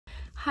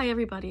Hi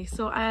everybody,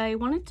 so I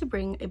wanted to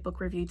bring a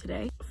book review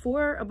today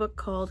for a book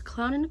called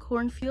Clown in a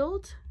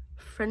Cornfield,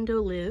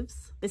 Frendo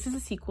Lives. This is a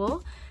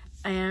sequel,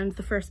 and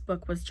the first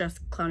book was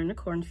just Clown in a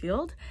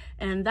Cornfield,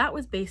 and that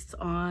was based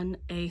on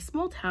a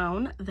small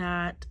town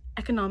that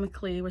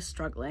economically was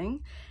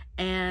struggling,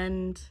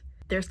 and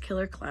there's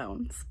killer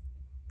clowns.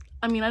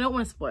 I mean, I don't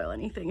want to spoil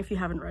anything if you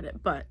haven't read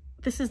it, but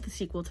this is the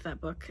sequel to that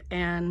book,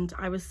 and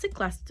I was sick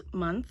last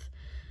month,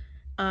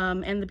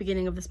 and the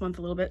beginning of this month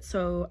a little bit,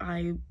 so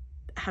I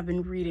have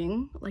been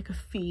reading like a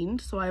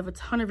fiend, so I have a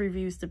ton of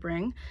reviews to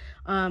bring,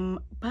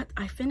 but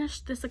I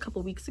finished this a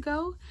couple weeks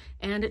ago,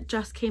 and it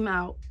just came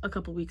out a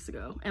couple weeks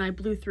ago, and I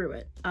blew through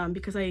it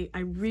because I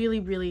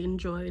really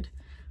enjoyed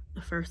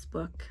the first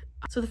book.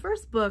 So the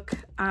first book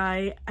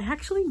I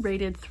actually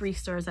rated 3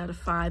 stars out of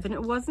 5, and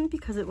it wasn't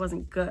because it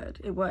wasn't good.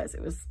 It was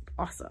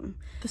awesome.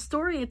 The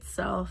story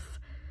itself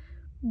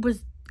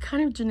was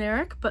kind of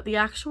generic, but the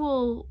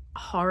actual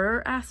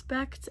horror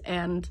aspect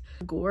and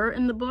gore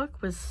in the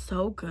book was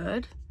so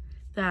good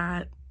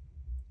that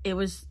it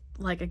was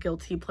like a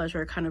guilty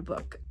pleasure kind of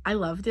book. I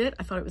loved it.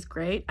 I thought it was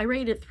great. I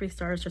rated it 3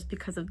 stars just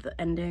because of the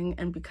ending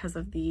and because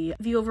of the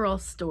overall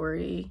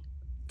story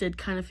did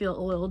kind of feel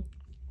a little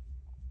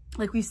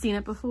like we've seen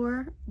it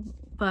before,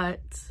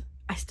 but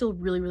I still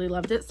really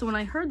loved it. So when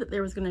I heard that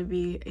there was going to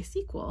be a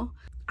sequel,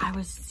 I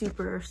was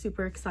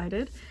super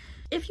excited.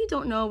 If you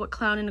don't know what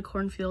Clown in a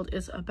Cornfield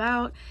is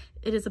about,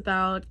 it is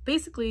about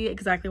basically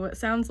exactly what it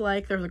sounds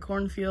like. There's a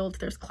cornfield,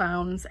 there's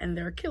clowns, and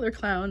they're killer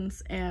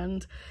clowns,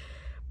 and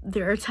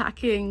they're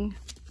attacking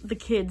the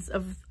kids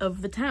of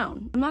the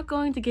town. I'm not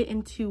going to get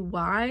into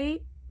why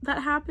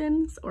that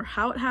happens, or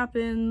how it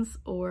happens,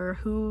 or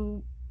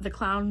who the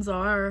clowns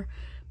are.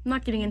 I'm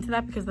not getting into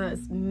that because that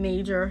is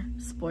major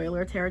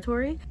spoiler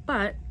territory,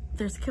 but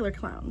there's killer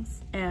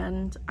clowns,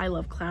 and I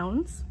love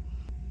clowns.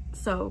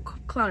 So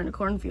Clown in a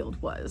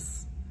Cornfield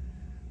was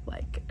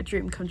like a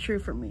dream come true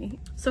for me.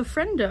 So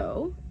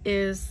Frendo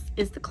is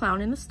the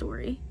clown in the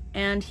story,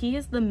 and he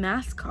is the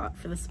mascot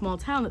for the small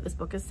town that this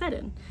book is set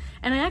in.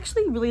 And I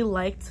actually really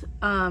liked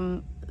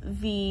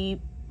the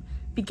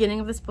beginning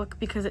of this book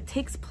because it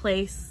takes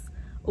place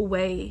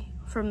away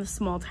from the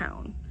small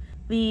town.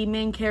 The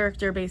main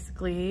character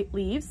basically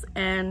leaves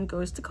and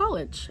goes to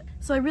college.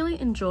 So I really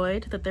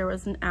enjoyed that there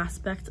was an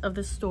aspect of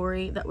the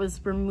story that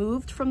was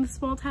removed from the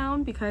small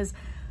town, because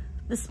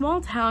the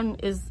small town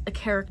is a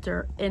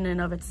character in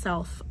and of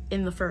itself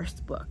in the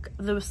first book.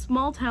 The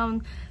small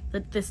town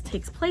that this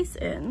takes place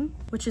in,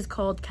 which is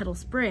called Kettle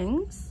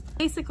Springs,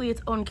 basically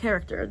its own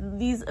character.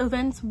 These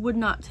events would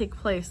not take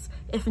place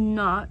if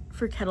not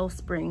for Kettle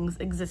Springs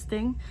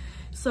existing.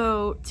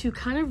 So to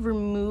kind of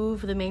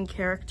remove the main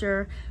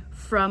character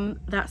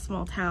from that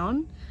small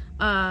town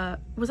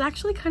was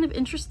actually kind of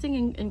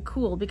interesting and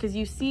cool, because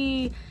you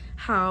see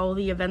how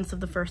the events of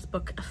the first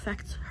book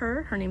affect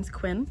her. Her name's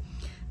Quinn.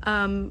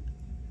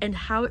 And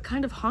how it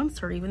kind of haunts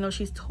her, even though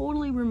she's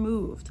totally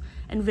removed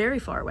and very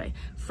far away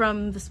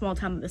from the small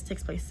town that this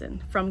takes place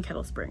in, from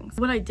Kettle Springs.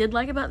 What I did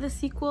like about this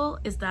sequel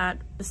is that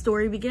the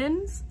story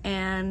begins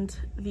and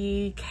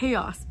the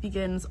chaos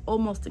begins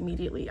almost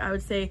immediately. I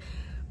would say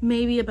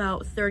maybe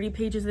about 30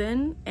 pages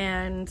in,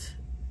 and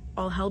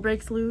all hell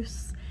breaks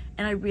loose,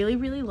 and I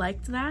really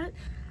liked that.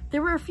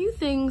 There were a few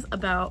things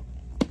about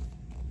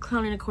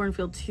Clown in a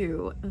Cornfield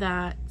 2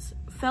 that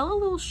fell a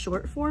little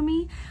short for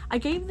me. I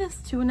gave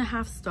this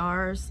 2.5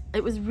 stars.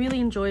 It was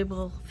really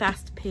enjoyable,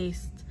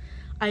 fast-paced.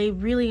 I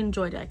really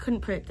enjoyed it. I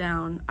couldn't put it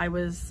down. I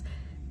was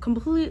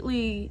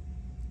completely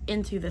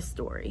into this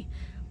story.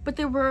 But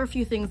there were a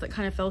few things that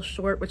kind of fell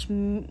short, which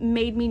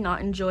made me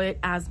not enjoy it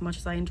as much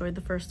as I enjoyed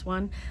the first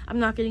one. I'm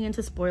not getting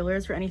into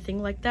spoilers or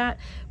anything like that,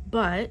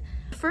 but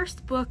the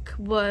first book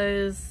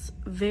was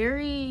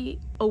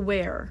very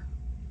aware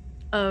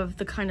of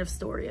the kind of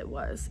story it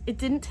was. It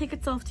didn't take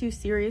itself too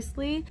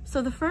seriously.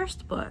 So the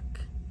first book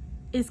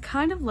is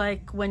kind of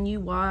like when you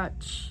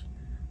watch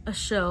a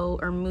show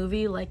or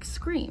movie like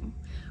Scream,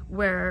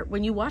 where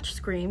when you watch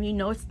Scream, you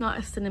know it's not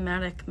a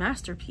cinematic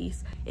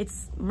masterpiece.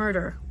 It's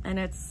murder, and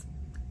it's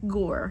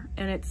gore,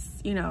 and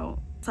it's, you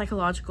know,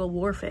 psychological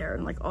warfare,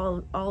 and like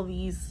all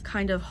these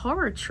kind of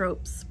horror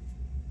tropes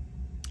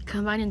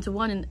combined into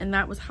one, and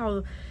that was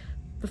how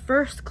the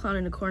first Clown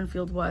in a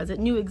Cornfield was. It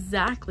knew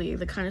exactly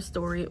the kind of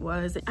story it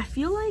was. I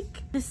feel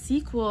like the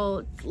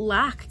sequel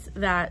lacked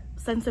that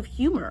sense of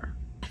humor.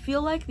 I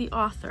feel like the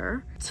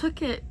author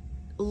took it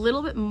a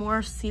little bit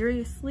more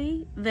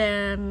seriously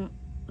than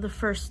the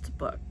first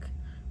book,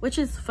 which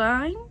is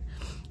fine,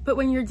 but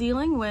when you're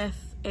dealing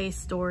with a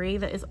story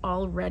that is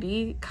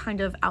already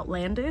kind of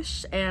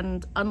outlandish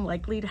and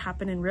unlikely to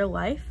happen in real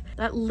life,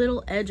 that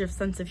little edge of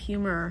sense of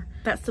humor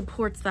that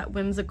supports that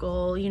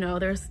whimsical, you know,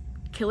 there's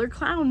killer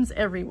clowns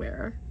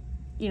everywhere,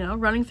 you know,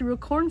 running through a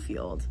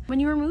cornfield.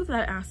 When you remove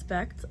that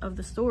aspect of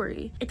the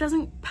story, it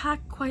doesn't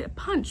pack quite a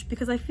punch,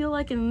 because I feel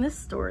like in this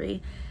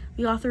story,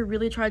 the author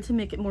really tried to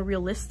make it more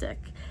realistic.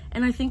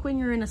 And I think when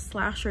you're in a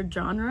slasher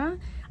genre,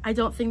 I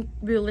don't think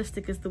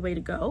realistic is the way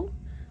to go.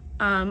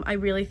 I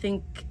really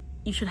think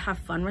you should have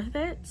fun with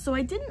it. So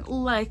I didn't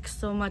like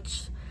so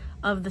much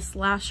of the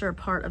slasher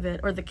part of it,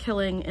 or the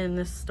killing in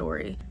this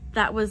story.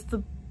 That was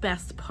the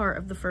best part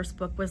of the first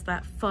book, was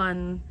that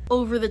fun,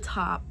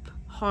 over-the-top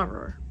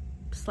horror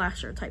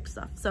slasher type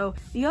stuff. So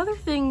the other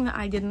thing that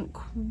I didn't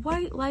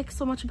quite like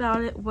so much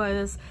about it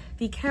was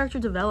the character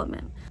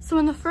development. So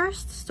in the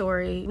first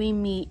story, we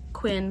meet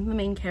Quinn, the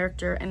main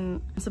character,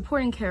 and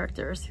supporting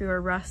characters who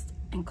are Rust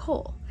and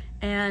Cole.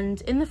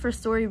 And in the first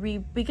story, we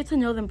get to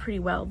know them pretty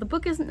well. The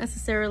book isn't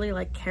necessarily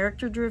like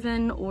character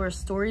driven or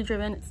story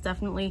driven. It's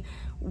definitely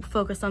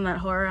focused on that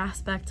horror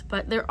aspect,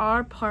 but there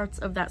are parts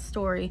of that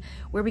story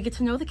where we get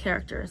to know the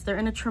characters. They're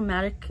in a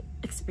traumatic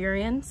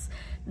experience.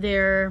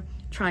 They're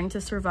trying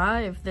to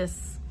survive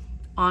this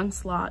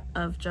onslaught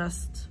of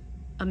just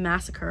a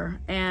massacre,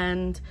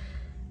 and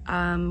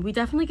we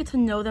definitely get to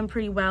know them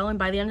pretty well, and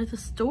by the end of the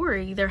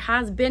story there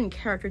has been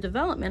character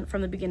development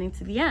from the beginning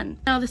to the end.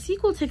 Now the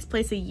sequel takes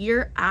place a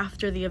year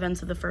after the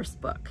events of the first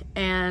book,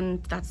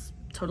 and that's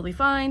totally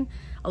fine.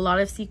 A lot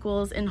of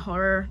sequels in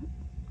horror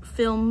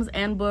films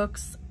and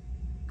books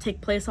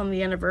take place on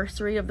the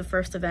anniversary of the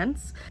first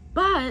events,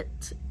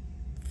 but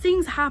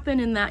things happen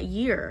in that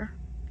year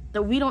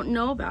that we don't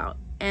know about.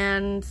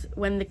 And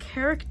when the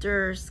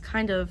characters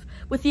kind of,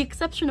 with the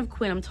exception of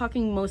Quinn, I'm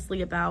talking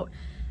mostly about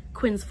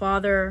Quinn's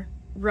father,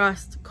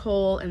 Rust,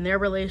 Cole, and their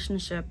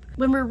relationship.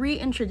 When we're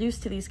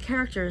reintroduced to these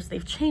characters,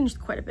 they've changed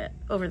quite a bit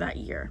over that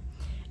year.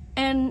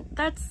 And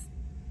that's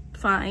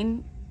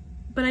fine,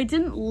 but I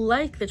didn't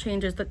like the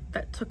changes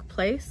that took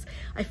place.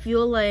 I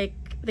feel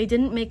like they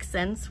didn't make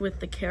sense with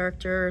the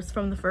characters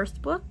from the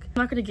first book.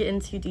 I'm not going to get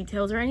into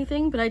details or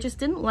anything, but I just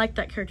didn't like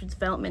that character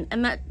development,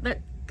 and that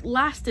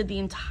lasted the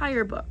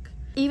entire book.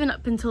 Even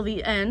up until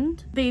the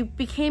end, they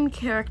became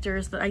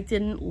characters that I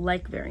didn't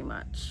like very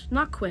much.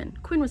 Not Quinn.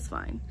 Quinn was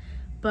fine.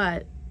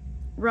 But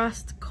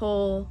Rust,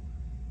 Cole,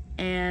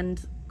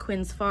 and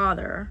Quinn's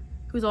father,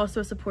 who's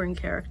also a supporting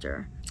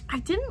character,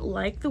 I didn't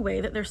like the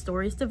way that their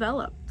stories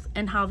developed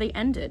and how they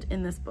ended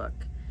in this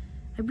book.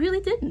 I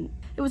really didn't.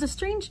 It was a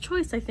strange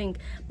choice, I think.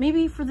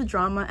 Maybe for the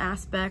drama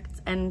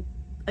aspect and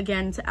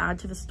again to add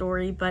to the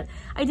story, but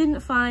I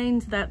didn't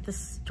find that the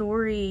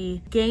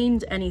story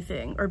gained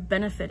anything or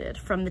benefited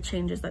from the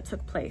changes that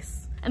took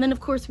place. And then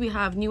of course we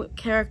have new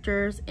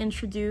characters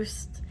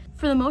introduced.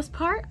 For the most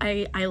part,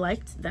 I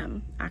liked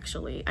them,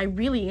 actually. I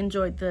really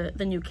enjoyed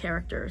the new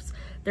characters.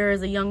 There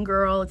is a young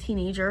girl, a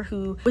teenager,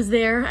 who was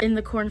there in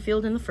the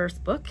cornfield in the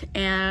first book,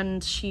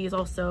 and she's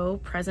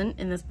also present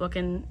in this book,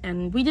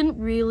 and we didn't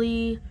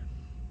really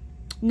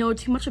know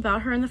too much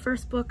about her in the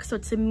first book, so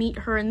to meet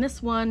her in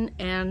this one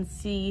and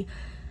see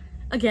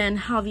again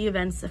how the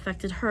events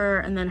affected her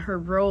and then her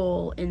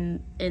role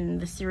in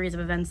the series of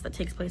events that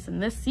takes place in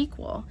this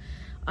sequel,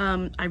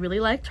 I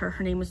really liked her.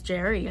 Her name was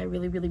Jerry. I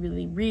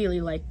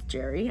really liked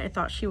Jerry. I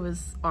thought she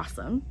was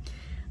awesome.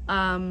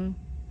 And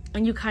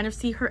you kind of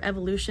see her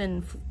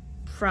evolution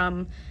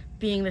from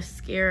being this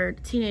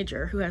scared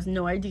teenager who has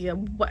no idea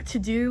what to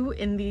do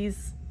in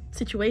these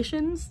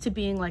situations to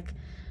being like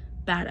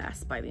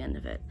badass by the end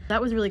of it.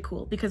 That was really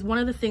cool, because one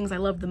of the things I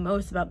loved the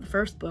most about the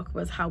first book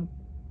was how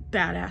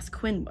badass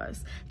Quinn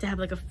was. To have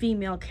like a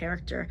female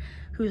character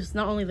who's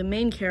not only the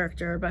main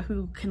character, but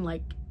who can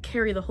like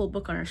carry the whole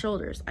book on her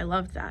shoulders. I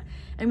loved that.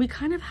 And we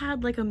kind of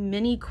had like a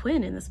mini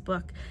Quinn in this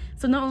book.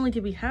 So not only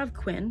did we have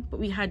Quinn,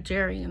 but we had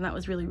Jerry, and that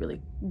was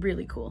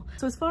really cool.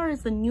 So as far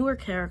as the newer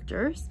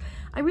characters,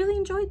 I really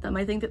enjoyed them.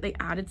 I think that they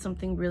added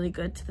something really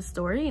good to the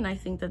story, and I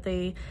think that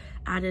they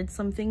added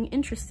something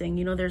interesting.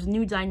 You know, there's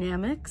new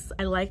dynamics.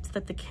 I liked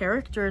that the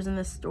characters in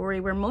this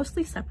story were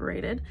mostly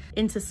separated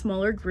into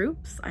smaller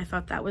groups. I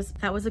thought that was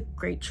a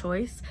great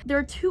choice. There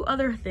are two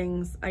other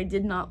things I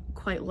did not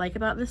quite like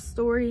about this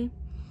story.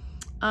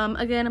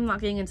 Again, I'm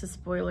not getting into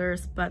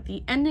spoilers, but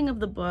the ending of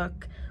the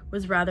book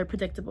was rather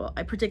predictable.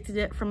 I predicted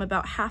it from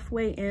about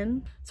halfway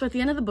in. So at the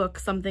end of the book,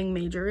 something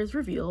major is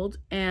revealed,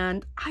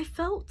 and I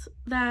felt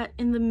that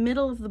in the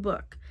middle of the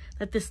book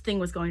that this thing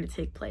was going to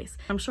take place.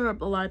 I'm sure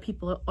a lot of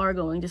people are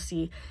going to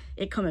see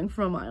it coming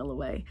from a mile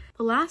away.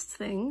 The last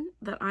thing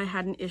that I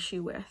had an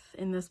issue with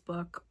in this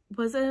book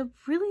was a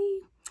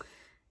really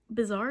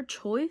bizarre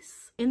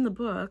choice. In the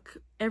book,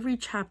 every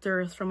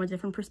chapter is from a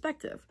different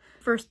perspective.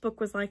 First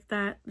book was like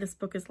that, this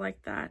book is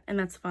like that, and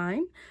that's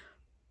fine.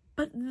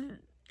 But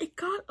it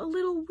got a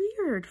little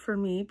weird for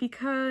me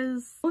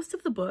because most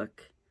of the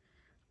book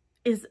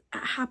is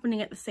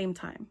happening at the same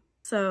time.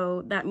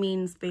 So that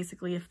means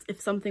basically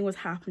if something was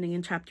happening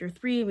in chapter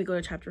 3 and we go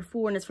to chapter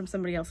 4 and it's from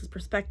somebody else's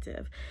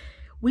perspective,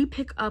 we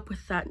pick up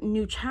with that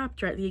new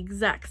chapter at the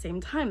exact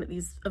same time that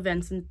these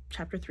events in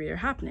chapter 3 are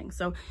happening.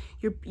 So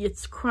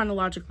it's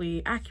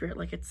chronologically accurate,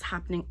 like it's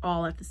happening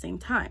all at the same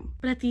time.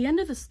 But at the end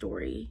of the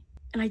story,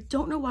 and I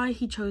don't know why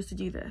he chose to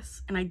do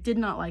this, and I did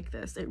not like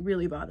this, it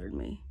really bothered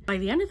me. By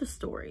the end of the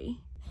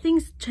story,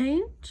 things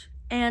change,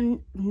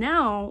 and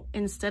now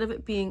instead of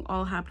it being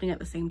all happening at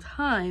the same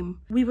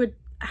time, we would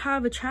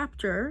have a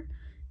chapter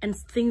and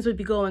things would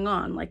be going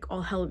on, like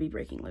all hell would be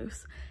breaking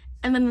loose.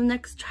 And then the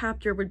next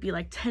chapter would be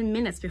like 10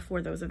 minutes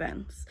before those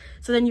events.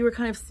 So then you were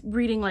kind of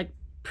reading like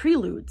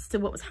preludes to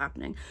what was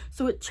happening.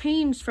 So it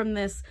changed from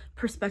this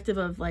perspective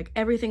of like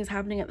everything's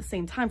happening at the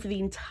same time for the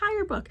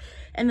entire book,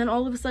 and then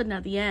all of a sudden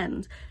at the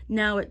end,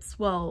 now it's,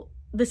 well,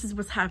 this is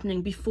what's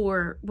happening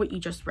before what you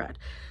just read.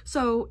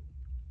 So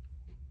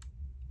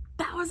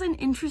that was an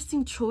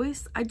interesting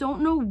choice. I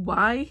don't know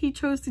why he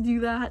chose to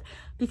do that,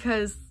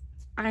 because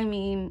I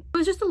mean, it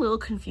was just a little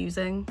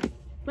confusing,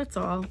 that's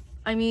all.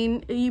 I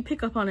mean, you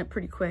pick up on it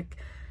pretty quick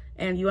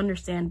and you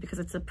understand because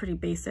it's a pretty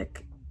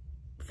basic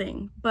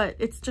thing, but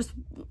it's just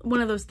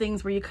one of those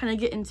things where you kind of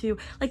get into,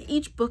 like,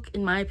 each book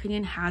in my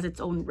opinion has its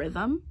own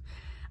rhythm,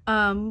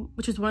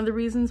 which is one of the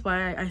reasons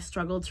why I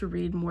struggle to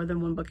read more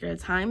than one book at a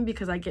time,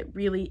 because I get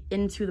really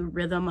into the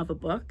rhythm of a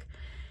book.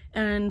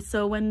 And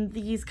so when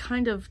these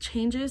kind of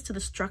changes to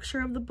the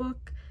structure of the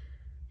book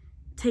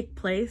take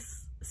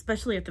place,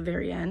 especially at the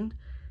very end,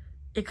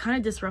 it kind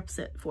of disrupts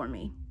it for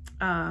me.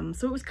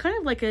 So it was kind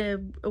of like a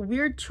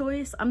weird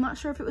choice. I'm not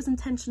sure if it was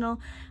intentional.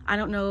 I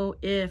don't know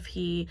if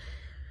he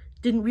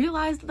didn't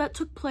realize that that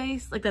took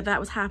place, like that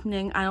was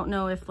happening. I don't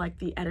know if like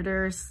the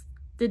editors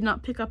did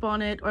not pick up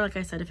on it, or like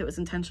I said, if it was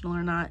intentional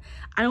or not.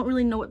 I don't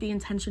really know what the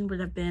intention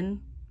would have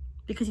been,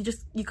 because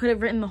you could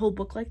have written the whole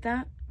book like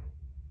that.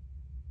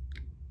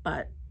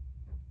 But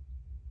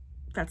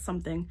that's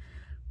something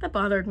that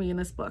bothered me in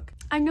this book.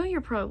 I know you're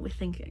probably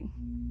thinking,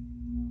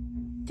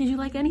 did you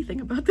like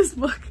anything about this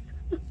book?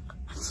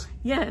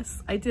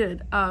 Yes, I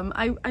did.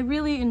 I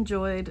really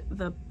enjoyed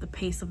the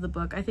pace of the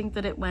book. I think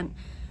that it went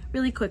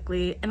really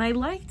quickly, and I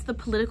liked the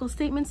political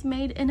statements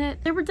made in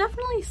it. There were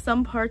definitely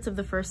some parts of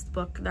the first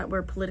book that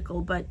were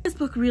political, but this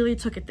book really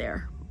took it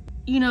there.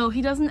 You know,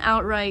 he doesn't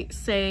outright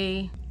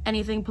say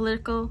anything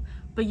political,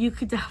 but you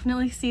could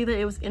definitely see that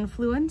it was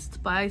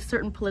influenced by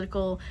certain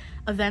political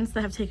events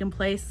that have taken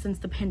place since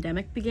the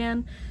pandemic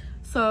began.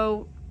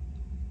 So,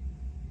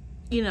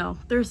 you know,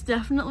 there's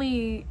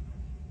definitely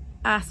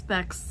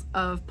aspects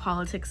of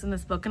politics in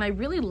this book, and I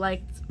really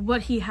liked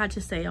what he had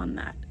to say on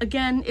that.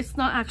 Again, it's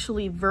not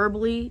actually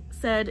verbally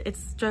said,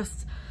 it's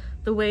just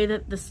the way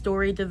that the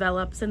story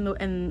develops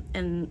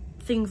and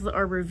things that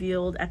are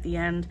revealed at the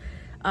end.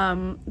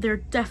 They're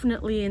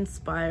definitely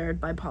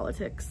inspired by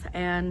politics,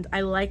 and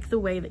I like the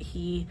way that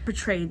he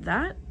portrayed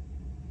that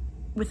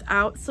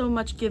without so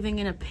much giving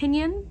an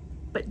opinion,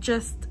 but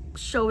just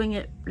showing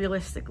it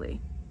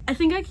realistically. I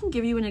think I can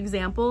give you an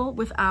example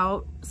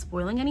without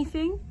spoiling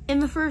anything. In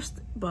the first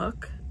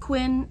book,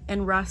 Quinn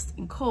and Rust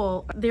and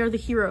Cole, they're the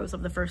heroes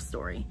of the first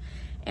story.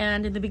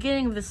 And in the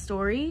beginning of the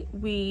story,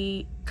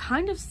 we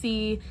kind of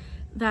see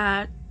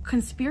that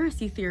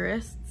conspiracy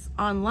theorists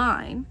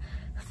online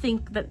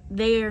think that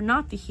they are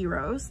not the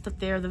heroes, that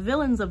they're the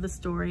villains of the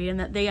story, and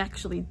that they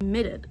actually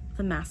committed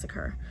the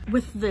massacre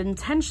with the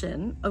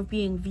intention of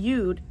being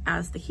viewed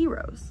as the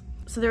heroes.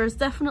 So there's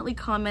definitely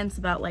comments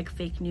about like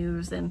fake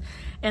news and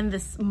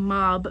this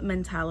mob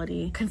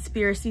mentality,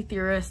 conspiracy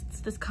theorists,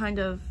 this kind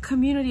of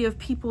community of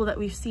people that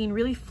we've seen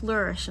really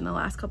flourish in the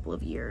last couple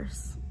of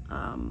years,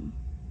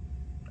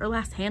 or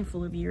last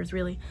handful of years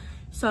really.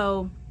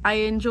 So I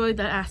enjoyed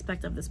that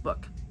aspect of this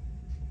book.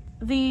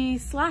 The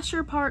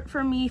slasher part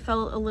for me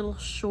felt a little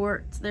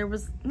short. There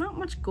was not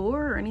much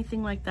gore or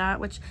anything like that,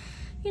 which,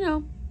 you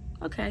know,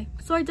 okay.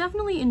 So I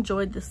definitely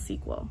enjoyed this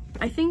sequel.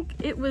 I think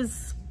it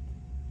was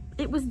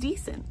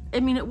decent. I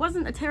mean, it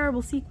wasn't a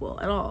terrible sequel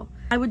at all.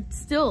 I would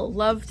still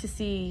love to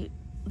see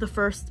the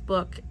first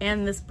book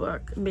and this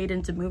book made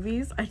into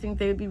movies. I think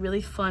they would be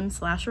really fun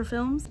slasher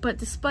films. But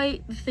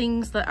despite the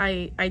things that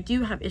I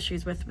do have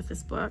issues with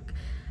this book,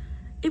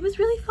 it was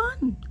really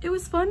fun. It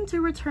was fun to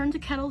return to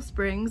Kettle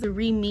Springs, to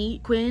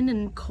re-meet Quinn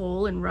and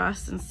Cole and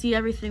Russ and see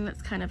everything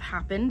that's kind of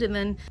happened, and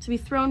then to be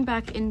thrown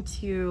back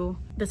into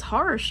this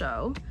horror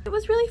show. It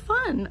was really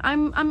fun.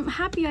 I'm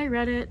happy I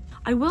read it.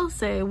 I will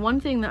say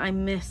one thing that I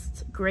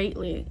missed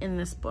greatly in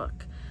this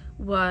book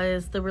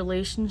was the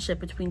relationship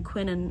between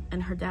Quinn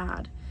and her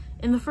dad.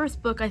 In the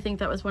first book, I think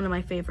that was one of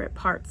my favorite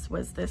parts,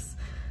 was this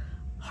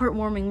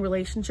heartwarming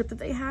relationship that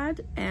they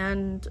had,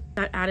 and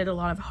that added a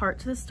lot of heart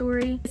to the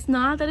story. It's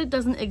not that it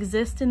doesn't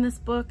exist in this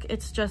book,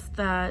 it's just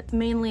that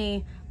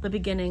mainly the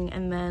beginning,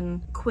 and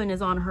then Quinn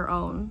is on her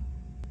own.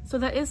 So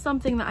that is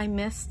something that I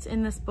missed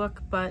in this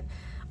book, but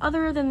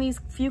other than these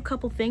few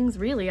couple things,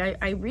 really,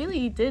 I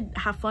really did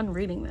have fun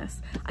reading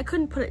this. I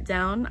couldn't put it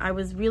down. I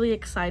was really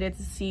excited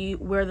to see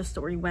where the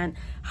story went,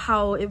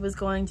 how it was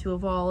going to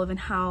evolve, and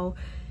how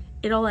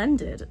it all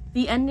ended.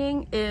 The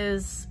ending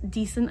is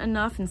decent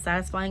enough and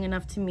satisfying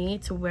enough to me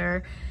to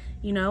where,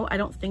 you know, I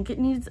don't think it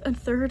needs a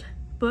third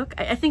book.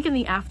 I think in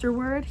the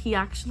afterword,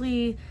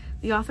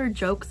 the author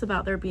jokes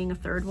about there being a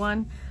third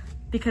one,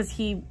 because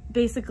he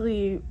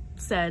basically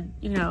said,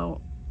 you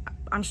know,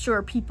 I'm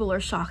sure people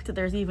are shocked that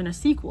there's even a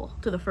sequel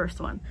to the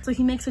first one. So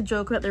he makes a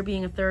joke about there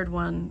being a third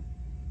one.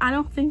 I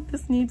don't think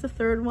this needs a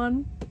third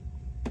one.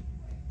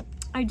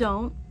 I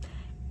don't.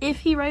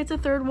 If he writes a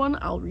third one,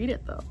 I'll read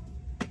it though.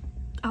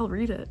 I'll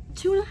read it.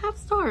 2.5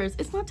 stars.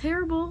 It's not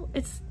terrible.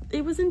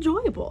 It was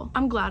enjoyable.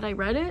 I'm glad I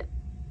read it.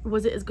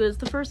 Was it as good as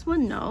the first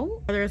one?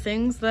 No. Are there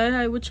things that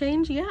I would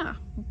change? Yeah,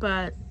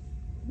 but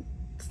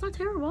it's not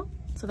terrible.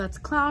 So that's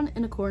Clown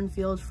in a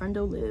Cornfield,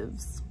 Frendo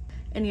Lives.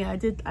 And yeah,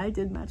 I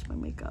did match my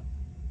makeup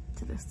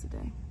to this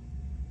today.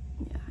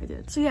 Yeah, I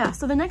did. So yeah,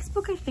 so the next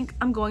book I think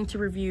I'm going to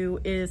review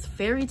is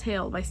Fairy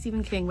Tale by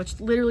Stephen King, which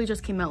literally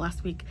just came out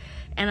last week,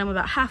 and I'm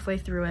about halfway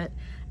through it,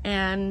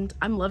 and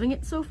I'm loving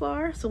it so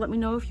far. So let me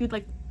know if you'd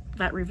like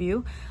that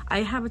review.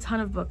 I have a ton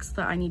of books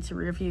that I need to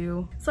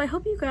review. So I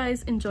hope you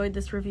guys enjoyed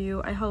this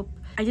review. I hope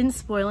I didn't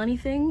spoil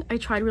anything. I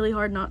tried really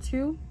hard not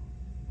to.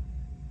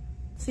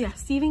 So yeah,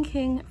 Stephen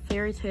King,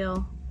 Fairy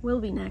Tale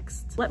will be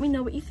next. Let me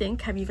know what you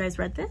think. Have you guys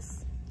read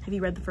this? Have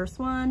you read the first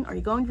one? Are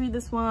you going to read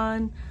this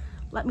one?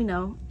 Let me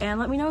know. And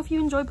let me know if you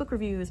enjoy book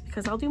reviews,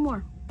 because I'll do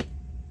more.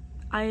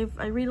 I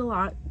read a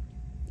lot,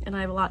 and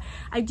I have a lot.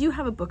 I do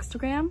have a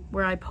Bookstagram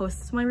where I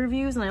post my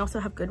reviews, and I also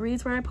have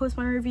Goodreads where I post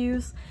my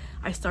reviews.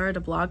 I started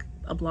a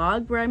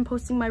blog where I'm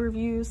posting my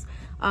reviews.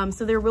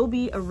 So there will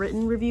be a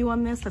written review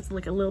on this that's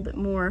like a little bit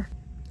more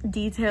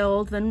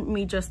detailed than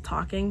me just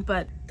talking,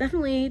 but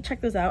definitely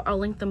check those out. I'll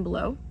link them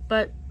below.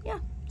 But yeah,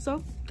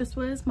 so this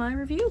was my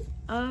review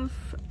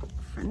of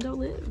Frendo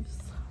Lives.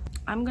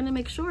 I'm gonna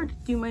make sure to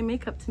do my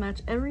makeup to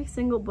match every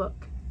single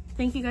book.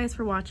 Thank you guys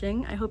for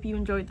watching. I hope you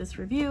enjoyed this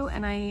review,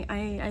 and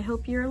I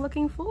hope you're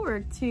looking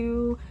forward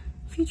to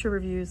future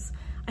reviews.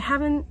 I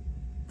haven't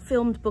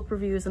filmed book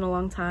reviews in a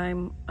long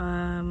time,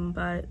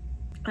 but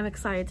I'm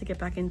excited to get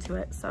back into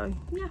it. So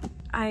yeah,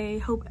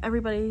 I hope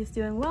everybody's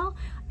doing well,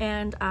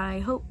 and I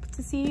hope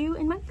to see you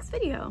in my next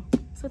video.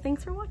 So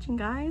thanks for watching,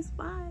 guys.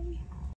 Bye.